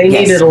 They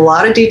needed a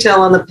lot of detail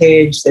on the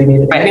page. They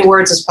needed as many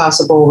words as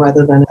possible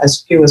rather than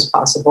as few as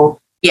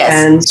possible. Yes.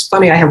 And it's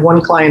funny, I have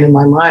one client in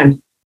my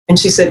mind, and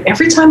she said,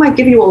 every time I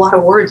give you a lot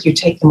of words, you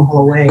take them all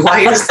away. Why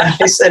is that?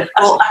 I said,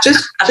 well,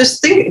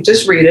 just think,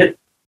 just read it.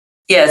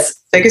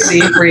 Yes. Take a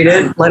seat, read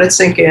it, let it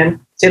sink in.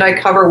 Did I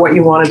cover what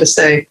you wanted to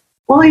say?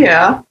 Well,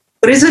 yeah.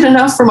 But is it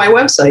enough for my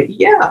website?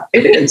 Yeah,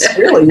 it is.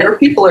 Really, your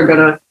people are going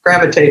to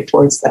gravitate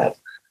towards that.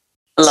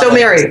 So,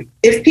 Mary,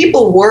 if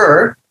people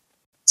were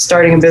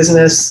starting a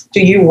business, do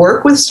you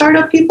work with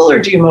startup people or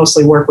do you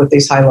mostly work with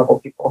these high-level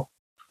people?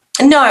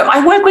 No,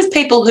 I work with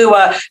people who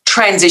are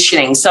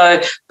transitioning.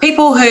 So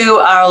people who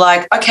are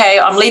like, okay,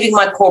 I'm leaving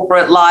my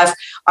corporate life.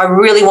 I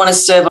really want to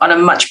serve on a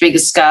much bigger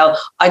scale.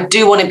 I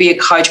do want to be a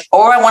coach,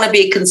 or I want to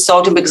be a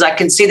consultant because I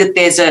can see that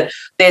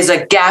there's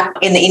a gap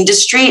in the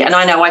industry and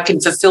I know I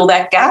can fulfill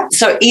that gap.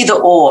 So either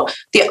or.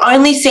 The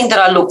only thing that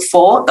I look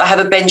for, I have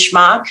a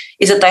benchmark,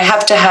 is that they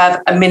have to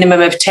have a minimum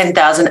of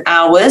 10,000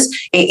 hours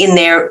in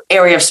their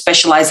area of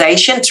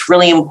specialization. It's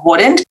really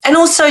important. And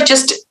also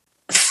just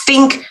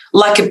think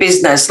like a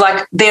business,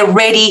 like they're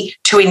ready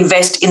to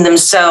invest in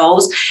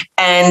themselves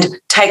and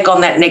take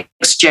on that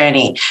next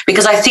journey.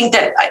 Because I think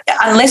that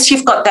unless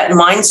you've got that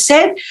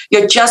mindset,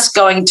 you're just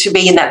going to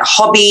be in that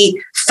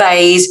hobby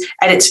phase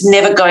and it's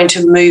never going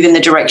to move in the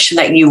direction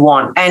that you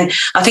want. And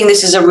I think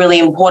this is a really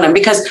important,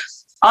 because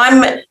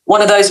I'm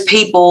one of those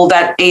people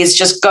that is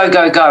just go,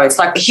 go, go. It's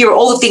like, here are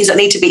all the things that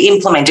need to be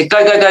implemented.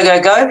 Go, go, go, go,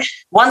 go.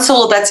 Once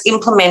all of that's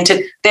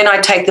implemented, then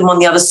I take them on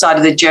the other side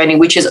of the journey,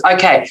 which is,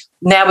 okay,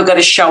 now we've got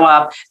to show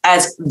up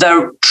as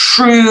the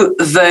true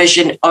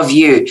version of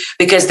you,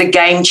 because the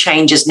game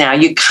changes now.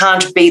 You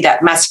can't be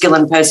that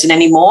masculine person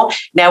anymore.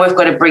 Now we've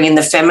got to bring in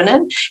the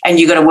feminine, and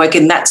you've got to work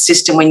in that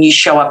system when you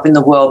show up in the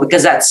world,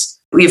 because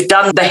we've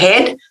done the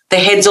head. The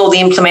head's all the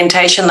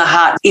implementation. The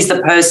heart is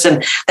the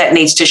person that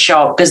needs to show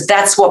up, because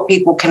that's what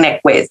people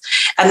connect with.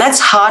 And that's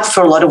hard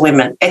for a lot of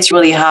women. It's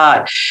really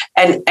hard.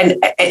 And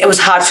it was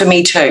hard for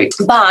me too.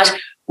 But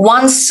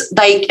once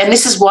and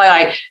this is why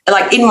I,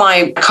 like in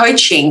my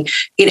coaching,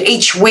 in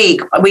each week,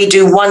 we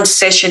do one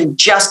session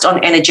just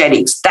on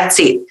energetics. That's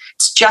it.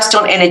 It's just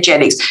on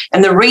energetics.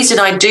 And the reason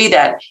I do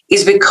that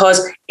is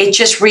because it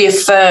just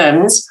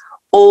reaffirms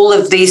all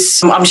of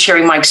this. I'm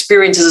sharing my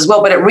experiences as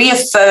well, but it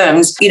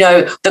reaffirms,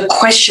 the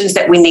questions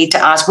that we need to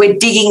ask. We're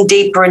digging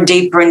deeper and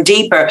deeper and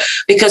deeper,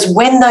 because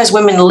when those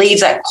women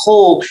leave that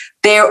call,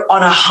 they're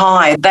on a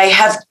high. They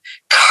have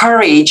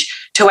courage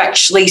to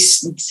actually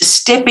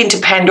step into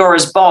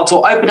Pandora's box,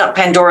 or open up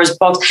Pandora's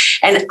box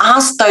and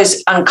ask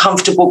those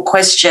uncomfortable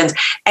questions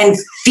and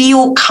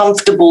feel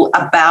comfortable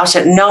about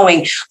it,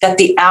 knowing that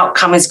the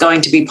outcome is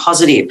going to be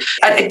positive.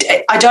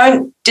 I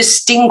don't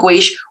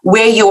distinguish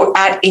where you're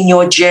at in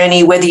your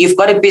journey, whether you've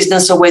got a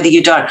business or whether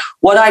you don't.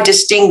 What I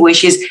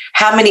distinguish is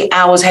how many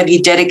hours have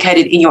you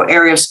dedicated in your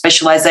area of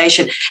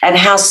specialization, and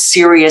how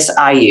serious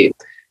are you?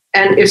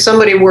 And if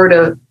somebody were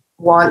to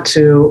want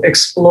to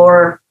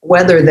explore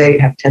whether they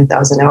have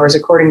 10,000 hours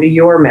according to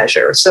your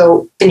measure,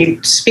 so can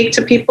you speak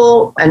to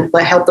people and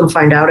help them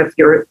find out if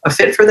you're a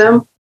fit for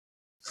them?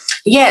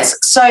 Yes.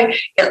 So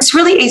it's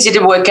really easy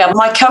to work out.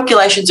 My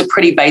calculations are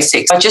pretty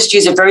basic. I just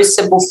use a very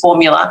simple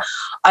formula.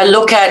 I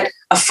look at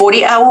a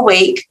 40-hour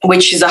week,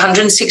 which is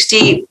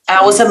 160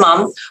 hours a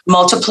month,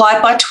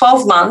 multiplied by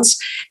 12 months,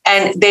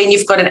 and then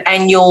you've got an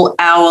annual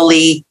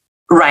hourly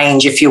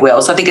range, if you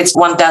will. So I think it's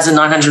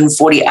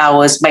 1,940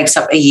 hours makes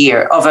up a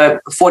year of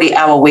a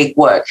 40-hour week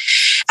work.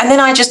 And then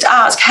I just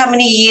ask, how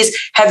many years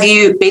have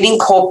you been in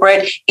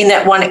corporate in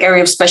that one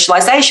area of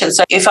specialization?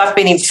 So if I've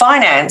been in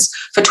finance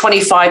for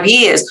 25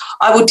 years,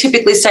 I would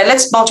typically say,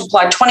 let's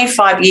multiply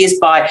 25 years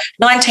by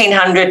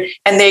 1,900,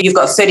 and there you've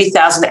got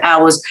 30,000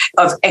 hours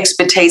of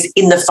expertise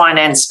in the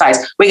finance space.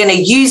 We're going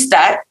to use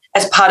that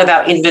as part of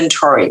our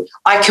inventory.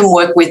 I can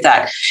work with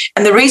that.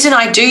 And the reason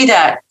I do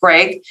that,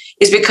 Greg,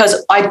 is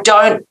because I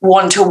don't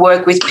want to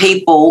work with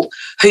people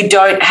who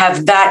don't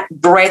have that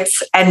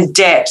breadth and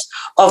depth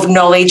of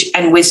knowledge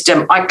and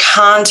wisdom. I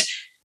can't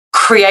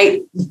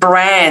create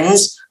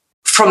brands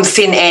from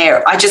thin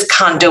air. I just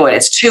can't do it.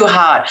 It's too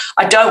hard.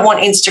 I don't want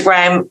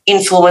Instagram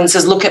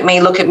influencers, look at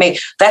me.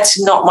 That's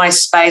not my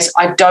space.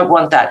 I don't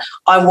want that.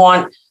 I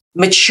want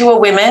mature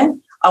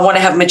women. I want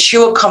to have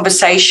mature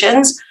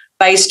conversations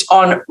based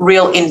on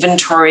real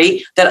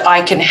inventory that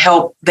I can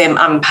help them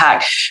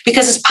unpack.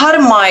 Because as part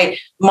of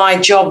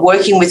my job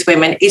working with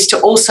women is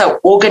to also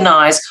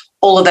organize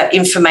all of that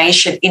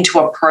information into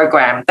a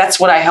program.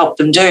 That's what I help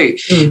them do.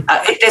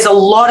 There's a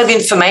lot of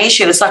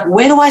information. It's like,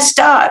 where do I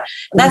start?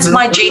 And that's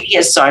my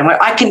genius zone,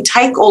 where I can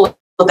take all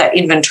of that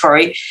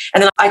inventory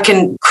and then I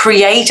can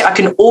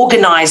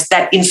organize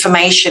that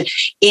information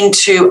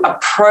into a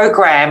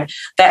program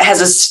that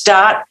has a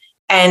start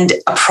and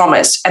a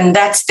promise. And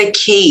that's the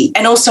key.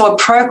 And also a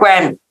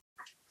program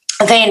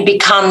then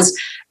becomes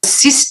a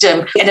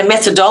system and a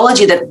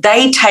methodology that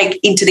they take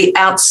into the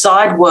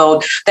outside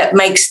world that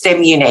makes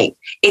them unique.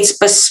 It's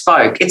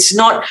bespoke. It's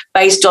not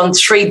based on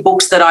 3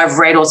 books that I've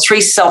read or 3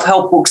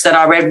 self-help books that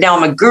I read. Now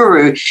I'm a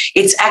guru.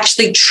 It's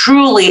actually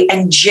truly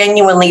and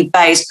genuinely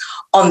based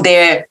on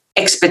their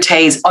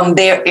expertise, on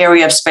their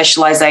area of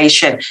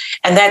specialization.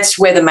 And that's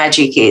where the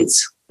magic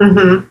is.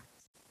 Mm-hmm.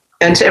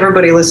 And to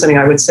everybody listening,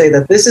 I would say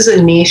that this is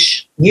a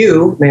niche.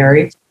 You,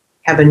 Mary,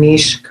 have a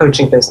niche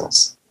coaching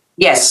business.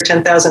 Yes.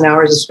 10,000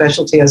 hours of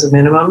specialty as a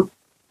minimum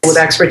with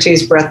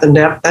expertise, breadth, and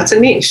depth. That's a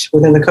niche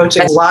within the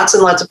coaching. Lots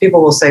and lots of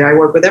people will say, I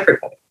work with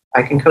everybody.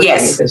 I can coach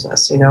any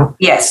business,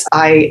 Yes.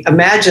 I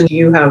imagine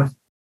you have,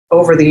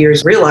 over the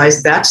years,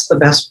 realized that's the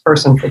best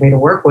person for me to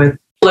work with.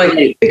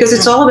 Absolutely. Because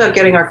it's all about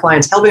getting our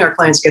clients, helping our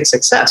clients get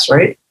success,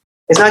 right?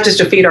 It's not just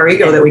to feed our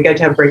ego that we get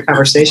to have great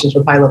conversations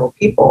with high-level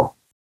people,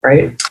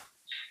 right?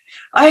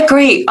 I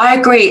agree.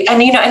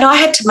 And, and I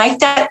had to make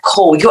that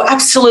call. You're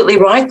absolutely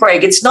right,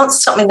 Greg. It's not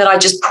something that I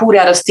just pulled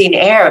out of thin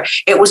air.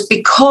 It was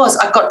because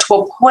I got to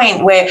a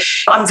point where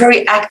I'm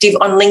very active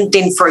on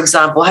LinkedIn, for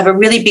example. I have a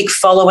really big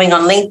following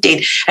on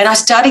LinkedIn. And I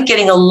started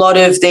getting a lot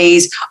of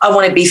these, I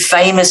want to be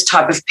famous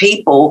type of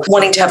people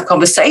wanting to have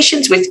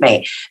conversations with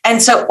me.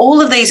 And so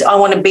all of these, I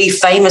want to be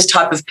famous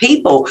type of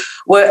people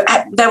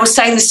they were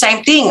saying the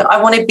same thing.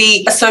 I want to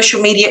be a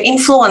social media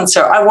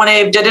influencer. I want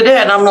to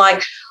da-da-da. And I'm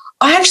like,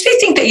 I actually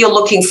think that you're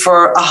looking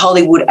for a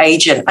Hollywood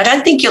agent. I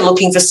don't think you're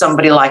looking for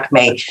somebody like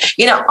me.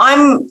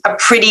 I'm a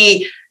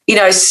pretty,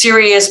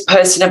 serious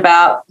person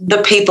about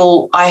the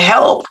people I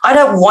help. I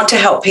don't want to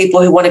help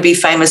people who want to be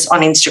famous on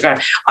Instagram.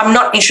 I'm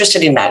not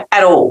interested in that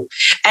at all.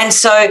 And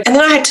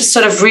then I had to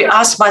sort of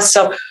ask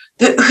myself,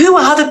 who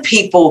are the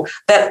people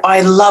that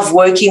I love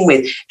working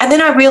with? And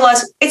then I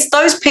realized it's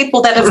those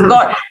people that have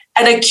got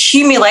an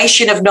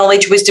accumulation of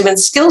knowledge, wisdom, and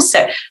skill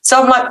set. So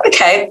I'm like,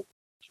 okay,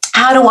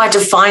 how do I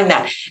define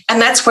that?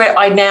 And that's where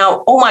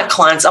all my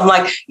clients, I'm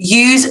like,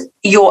 use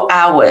your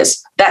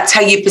hours. That's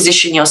how you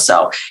position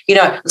yourself.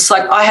 It's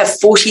like I have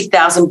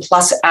 40,000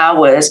 plus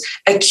hours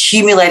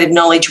accumulated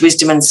knowledge,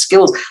 wisdom, and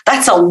skills.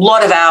 That's a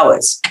lot of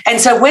hours.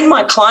 And so when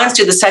my clients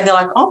do the same, they're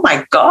like, oh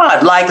my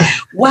God, like,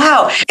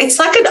 wow. It's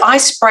like an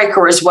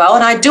icebreaker as well.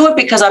 And I do it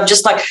because I'm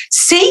just like,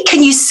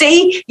 can you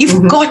see?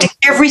 You've got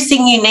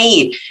everything you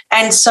need.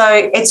 And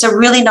so it's a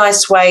really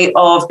nice way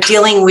of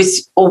dealing with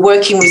or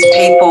working with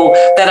people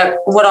that are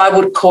what I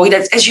would call,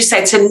 as you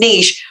say, it's a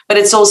niche, but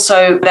it's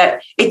also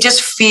that it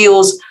just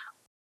feels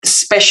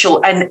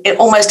special and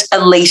almost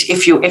elite,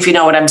 if you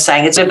know what I'm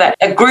saying. It's about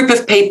a group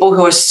of people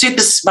who are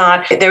super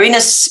smart. They're in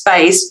a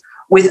space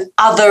with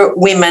other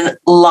women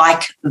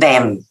like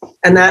them.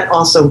 And that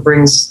also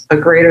brings a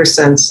greater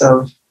sense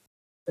of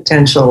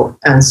potential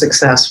and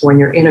success when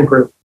you're in a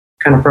group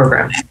kind of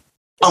program.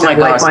 Oh my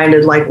God.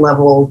 Like-minded,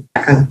 like-level,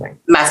 that kind of thing.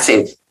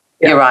 Massive.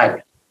 Yeah. You're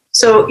right.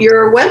 So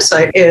your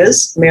website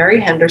is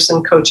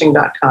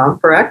maryhendersoncoaching.com,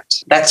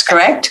 correct? That's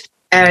correct.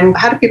 And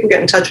how do people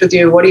get in touch with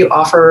you? What do you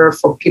offer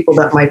for people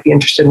that might be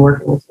interested in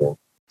working with you?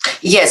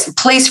 Yes,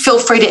 please feel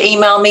free to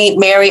email me,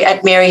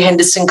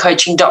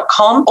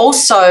 mary@maryhendersoncoaching.com.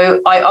 Also,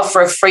 I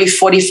offer a free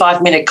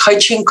 45-minute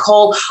coaching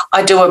call.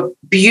 I do a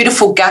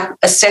beautiful gap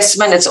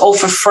assessment. It's all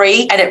for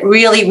free. And it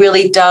really,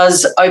 really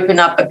does open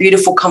up a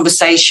beautiful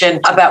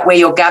conversation about where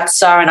your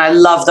gaps are. And I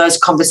love those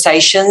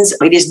conversations.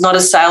 It is not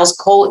a sales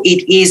call.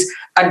 It is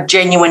a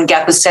genuine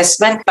gap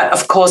assessment. But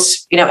of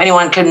course,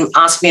 anyone can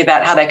ask me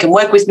about how they can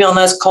work with me on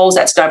those calls.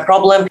 That's no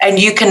problem. And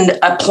you can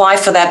apply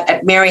for that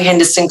at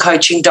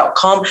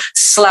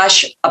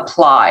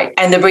maryhendersoncoaching.com/apply.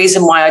 And the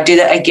reason why I do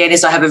that again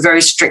is I have a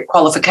very strict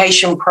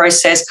qualification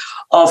process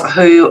of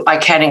who I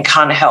can and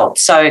can't help.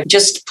 So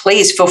just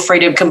please feel free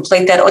to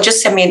complete that or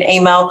just send me an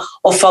email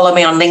or follow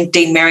me on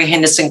LinkedIn, Mary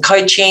Henderson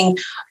Coaching.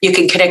 You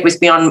can connect with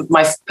me on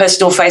my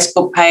personal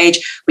Facebook page,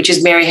 which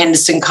is Mary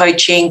Henderson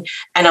Coaching.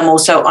 And I'm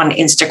also on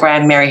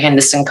Instagram, Mary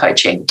Henderson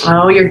Coaching.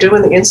 Oh, you're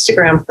doing the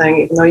Instagram thing,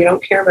 even though you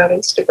don't care about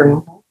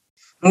Instagram.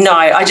 No,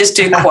 I just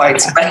do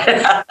quotes.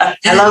 I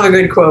love a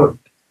good quote.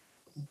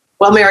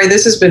 Well, Mary,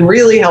 this has been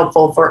really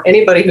helpful for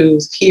anybody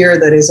who's here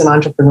that is an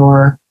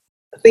entrepreneur,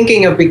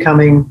 thinking of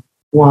becoming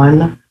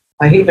one.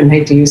 I even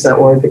hate to use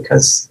that word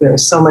because there are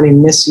so many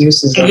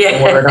misuses of the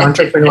word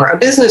entrepreneur. A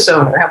business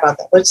owner, how about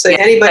that? Let's say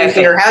anybody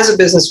here has a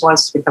business,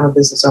 wants to become a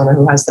business owner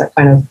who has that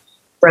kind of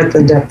breadth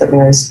and depth that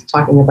Mary's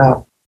talking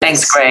about.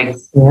 Thanks, Greg.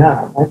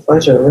 Yeah, my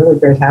pleasure. Really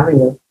great having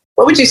you.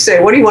 What would you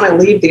say? What do you want to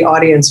leave the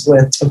audience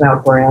with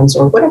about brands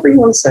or whatever you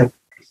want to say?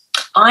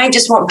 I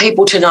just want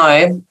people to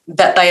know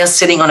that they are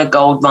sitting on a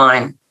gold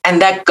mine,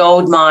 and that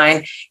gold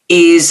mine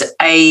is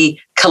a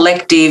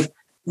collective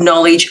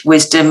knowledge,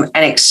 wisdom,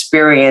 and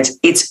experience.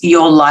 It's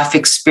your life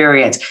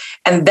experience.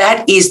 And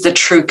that is the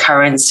true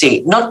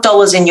currency, not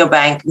dollars in your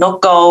bank,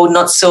 not gold,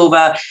 not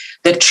silver.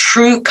 The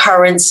true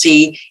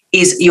currency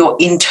is your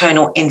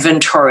internal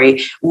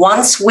inventory.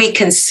 Once we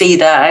can see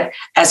that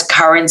as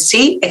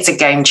currency, it's a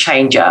game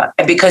changer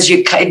because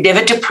it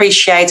never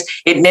depreciates.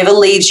 It never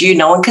leaves you.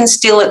 No one can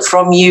steal it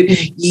from you.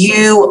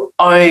 You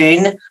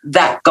own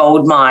that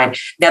gold mine.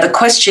 Now, the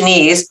question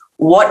is,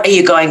 what are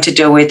you going to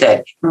do with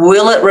it?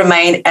 Will it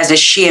remain as a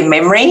sheer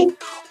memory,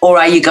 or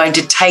are you going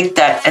to take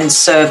that and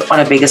serve on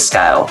a bigger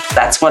scale?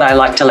 That's what I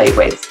like to lead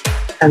with.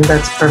 And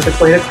that's a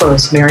perfect way to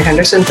close. Mary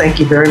Henderson, thank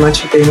you very much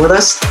for being with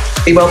us.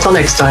 Be well till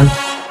next time.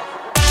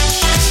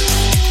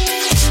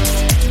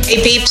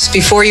 Hey peeps,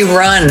 before you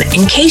run,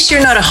 in case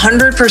you're not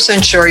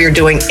 100% sure you're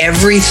doing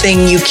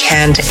everything you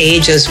can to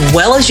age as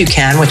well as you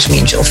can, which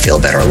means you'll feel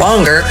better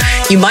longer,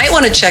 you might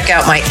want to check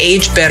out my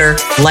Age Better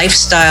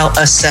Lifestyle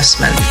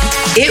Assessment.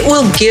 It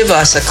will give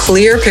us a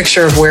clear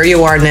picture of where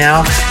you are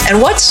now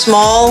and what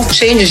small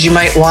changes you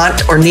might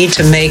want or need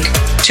to make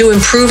to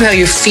improve how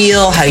you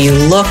feel, how you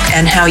look,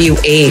 and how you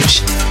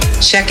age.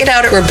 Check it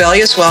out at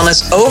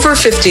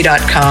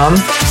rebelliouswellnessover50.com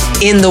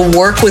in the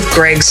Work with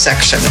Greg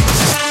section.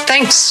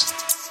 Thanks.